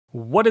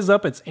What is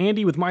up? It's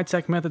Andy with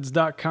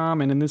mytechmethods.com,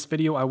 and in this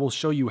video I will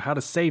show you how to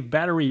save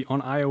battery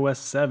on iOS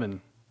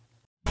 7.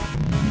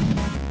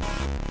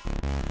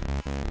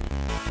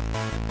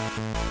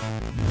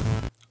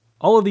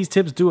 All of these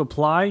tips do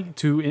apply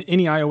to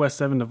any iOS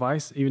 7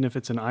 device, even if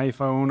it's an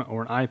iPhone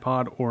or an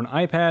iPod or an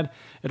iPad,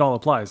 it all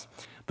applies.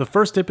 The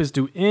first tip is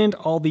to end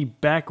all the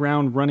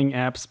background running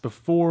apps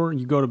before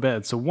you go to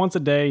bed. So once a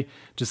day,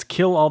 just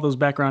kill all those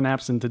background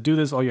apps, and to do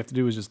this, all you have to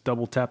do is just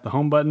double tap the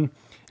home button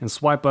and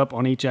swipe up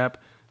on each app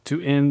to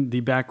end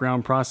the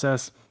background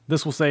process.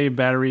 This will save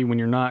battery when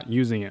you're not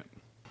using it.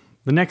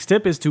 The next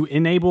tip is to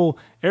enable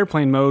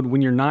airplane mode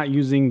when you're not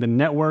using the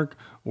network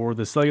or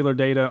the cellular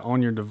data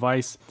on your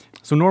device.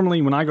 So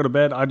normally when I go to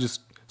bed, I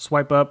just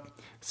swipe up,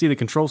 see the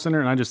control center,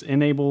 and I just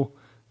enable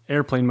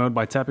airplane mode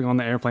by tapping on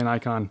the airplane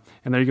icon.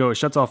 And there you go, it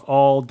shuts off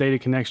all data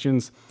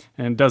connections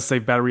and does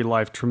save battery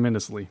life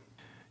tremendously.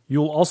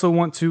 You'll also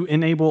want to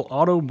enable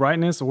auto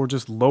brightness, or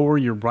just lower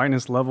your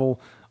brightness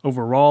level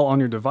overall on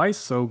your device.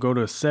 So go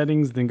to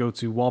settings, then go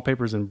to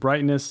wallpapers and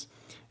brightness,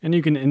 and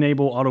you can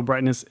enable auto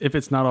brightness if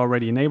it's not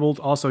already enabled.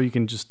 Also, you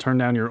can just turn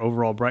down your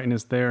overall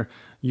brightness there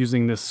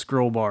using this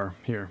scroll bar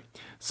here.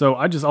 So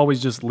I just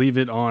always just leave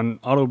it on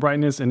auto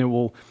brightness, and it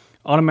will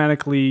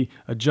automatically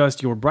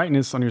adjust your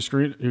brightness on your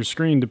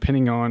screen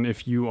depending on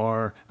if you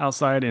are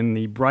outside in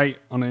the bright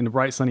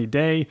sunny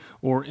day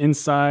or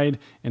inside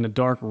in a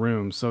dark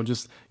room. So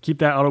just keep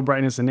that auto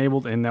brightness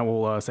enabled, and that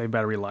will save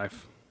battery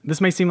life. This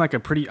may seem like a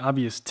pretty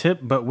obvious tip,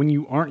 but when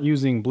you aren't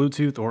using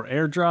Bluetooth or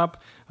AirDrop,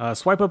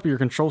 swipe up your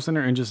control center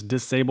and just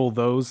disable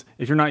those.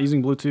 If you're not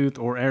using Bluetooth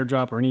or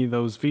AirDrop or any of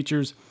those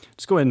features,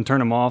 just go ahead and turn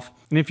them off.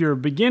 And if you're a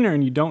beginner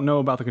and you don't know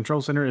about the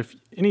control center, if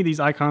any of these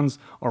icons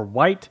are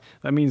white,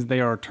 that means they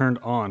are turned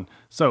on.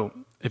 So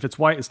if it's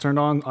white, it's turned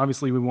on.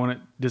 Obviously, we want it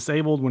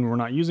disabled when we're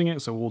not using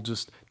it, so we'll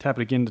just tap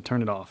it again to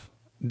turn it off.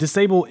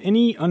 Disable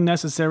any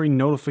unnecessary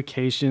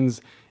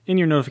notifications in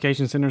your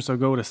notification center. So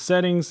go to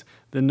settings,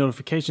 then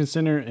notification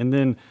center, and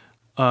then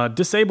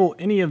disable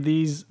any of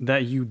these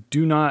that you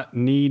do not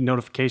need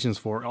notifications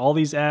for. All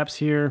these apps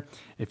here,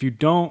 if you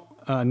don't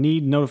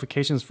need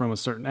notifications from a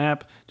certain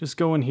app, just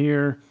go in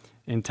here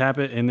and tap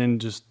it, and then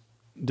just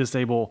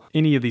disable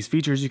any of these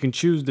features. You can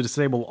choose to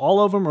disable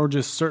all of them or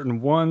just certain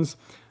ones,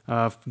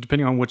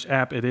 depending on which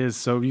app it is.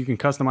 So you can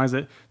customize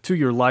it to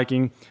your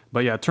liking.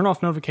 But yeah, turn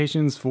off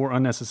notifications for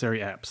unnecessary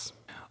apps.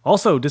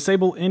 Also,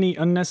 disable any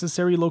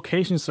unnecessary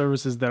location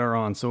services that are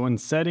on. So in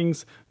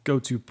settings, go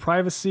to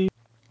privacy,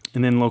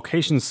 and then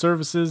location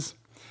services.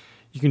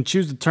 You can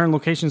choose to turn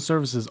location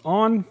services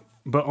on,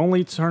 but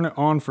only turn it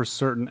on for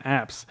certain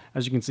apps.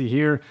 As you can see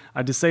here,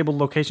 I disabled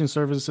location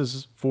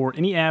services for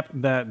any app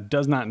that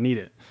does not need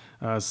it.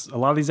 A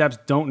lot of these apps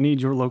don't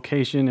need your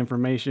location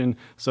information,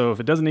 so if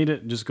it doesn't need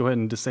it, just go ahead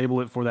and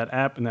disable it for that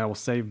app, and that will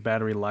save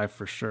battery life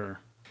for sure.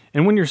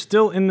 And when you're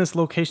still in this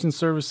location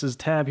services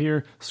tab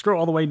here, scroll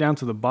all the way down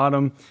to the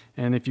bottom,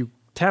 and if you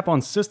tap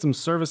on system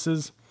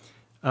services,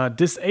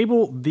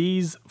 disable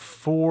these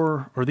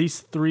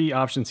three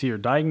options here: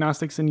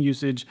 diagnostics and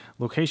usage,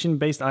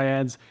 location-based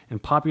iAds,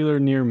 and popular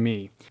near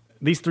me.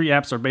 These three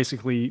apps are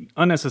basically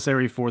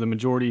unnecessary for the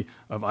majority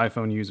of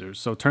iPhone users,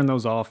 so turn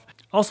those off.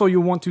 Also,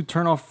 you'll want to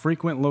turn off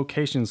frequent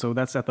location, so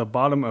that's at the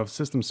bottom of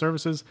system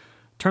services.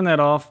 Turn that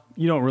off.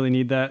 You don't really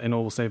need that, and it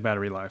will save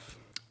battery life.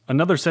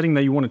 Another setting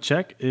that you want to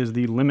check is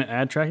the limit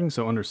ad tracking.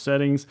 So under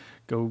settings,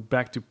 go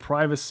back to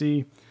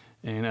privacy,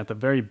 and at the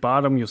very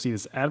bottom, you'll see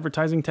this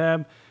advertising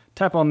tab.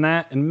 Tap on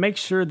that and make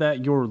sure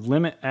that your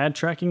limit ad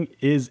tracking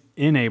is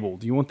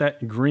enabled. You want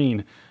that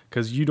green,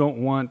 because you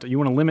want to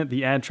limit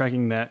the ad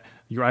tracking that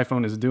your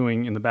iPhone is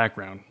doing in the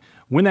background.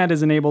 When that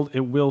is enabled, it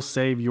will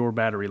save your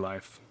battery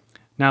life.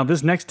 Now,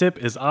 this next tip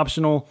is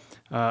optional.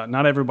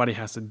 Not everybody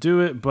has to do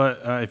it,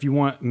 but if you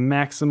want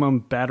maximum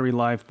battery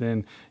life,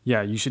 then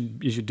yeah, you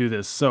should do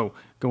this. So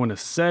go into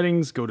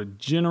settings, go to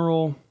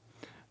general,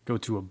 go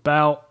to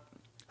about,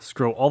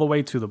 scroll all the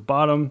way to the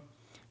bottom,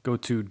 go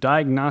to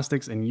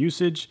diagnostics and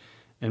usage,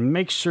 and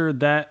make sure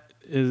that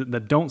the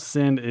don't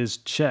send is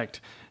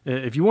checked.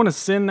 If you want to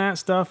send that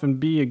stuff and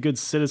be a good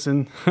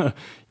citizen,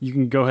 you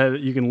can go ahead,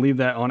 you can leave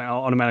that on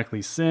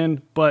automatically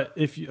send. But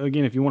if you want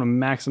to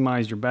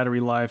maximize your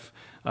battery life,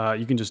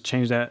 you can just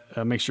change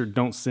that, make sure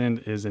don't send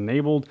is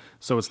enabled,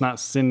 so it's not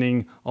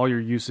sending all your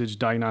usage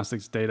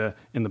diagnostics data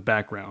in the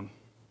background.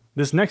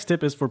 This next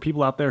tip is for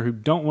people out there who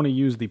don't want to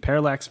use the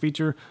parallax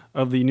feature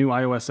of the new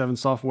iOS 7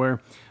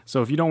 software.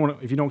 So if you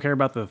don't care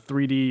about the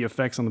 3D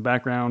effects on the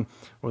background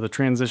or the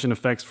transition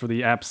effects for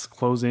the apps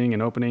closing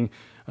and opening,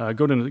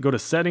 go to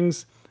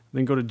settings,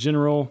 then go to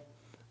general,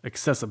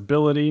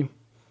 accessibility,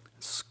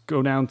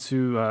 go down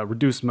to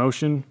reduce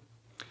motion.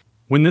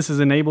 When this is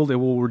enabled, it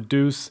will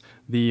reduce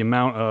the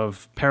amount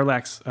of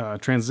parallax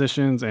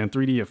transitions and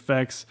 3D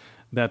effects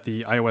that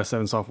the iOS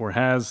 7 software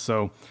has.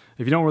 So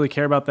if you don't really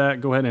care about that,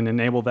 go ahead and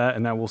enable that,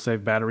 and that will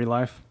save battery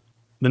life.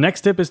 The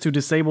next tip is to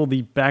disable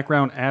the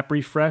background app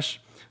refresh.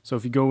 So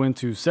if you go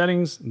into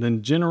settings,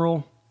 then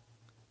general,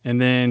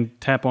 and then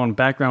tap on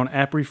background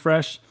app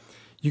refresh,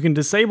 You can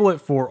disable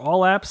it for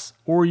all apps,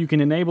 or you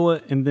can enable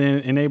it and then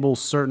enable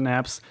certain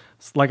apps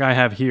like I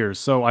have here.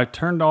 So I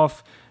turned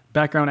off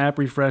background app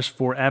refresh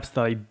for apps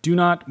that I do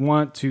not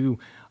want to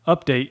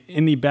update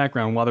in the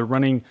background while they're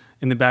running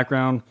in the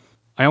background.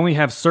 I only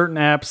have certain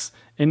apps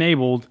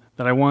enabled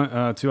that I want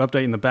to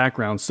update in the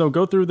background. So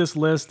go through this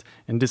list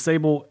and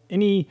disable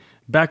any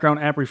background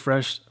app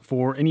refresh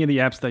for any of the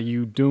apps that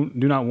you do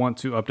not want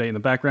to update in the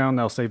background.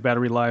 That'll save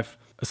battery life,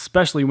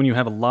 especially when you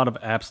have a lot of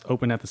apps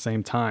open at the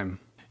same time.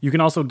 You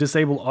can also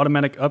disable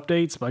automatic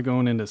updates by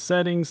going into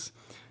settings,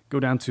 go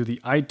down to the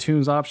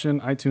iTunes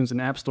option, iTunes and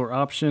App Store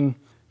option.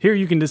 Here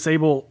you can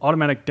disable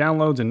automatic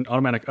downloads and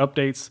automatic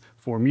updates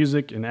for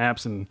music and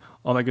apps and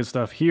all that good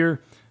stuff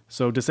here.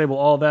 So disable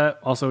all that.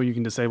 Also, you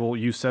can disable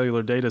use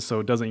cellular data so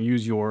it doesn't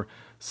use your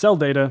cell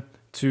data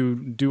to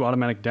do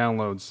automatic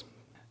downloads.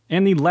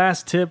 And the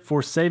last tip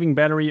for saving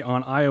battery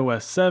on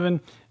iOS 7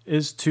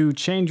 is to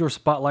change your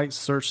Spotlight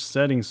search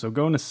settings. So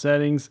go into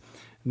settings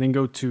and then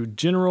go to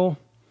General,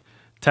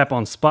 tap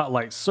on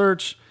Spotlight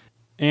search,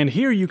 and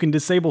here you can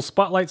disable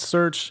Spotlight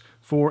search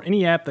for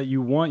any app that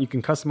you want. You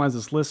can customize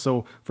this list.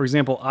 So for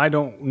example, I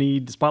don't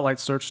need Spotlight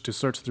search to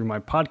search through my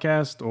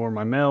podcast or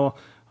my mail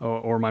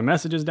or my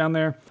messages down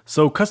there.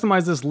 So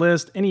customize this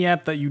list. Any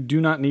app that you do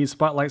not need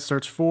Spotlight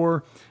search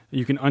for,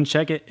 you can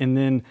uncheck it, and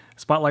then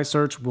Spotlight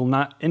search will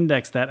not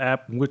index that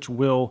app, which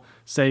will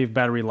save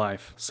battery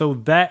life. So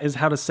that is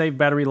how to save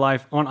battery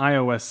life on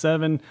iOS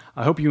 7.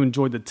 I hope you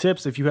enjoyed the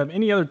tips. If you have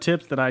any other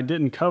tips that I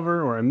didn't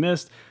cover or I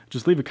missed,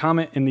 just leave a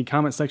comment in the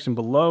comment section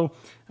below.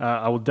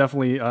 I will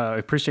definitely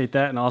appreciate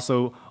that, and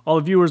also all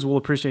the viewers will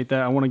appreciate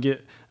that. I want to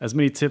get as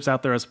many tips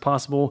out there as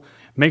possible.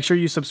 Make sure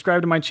you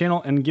subscribe to my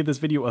channel and give this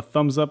video a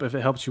thumbs up if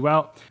it helps you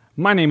out.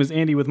 My name is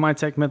Andy with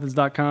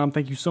mytechmethods.com.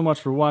 Thank you so much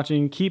for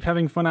watching. Keep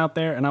having fun out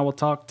there, and I will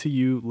talk to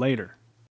you later.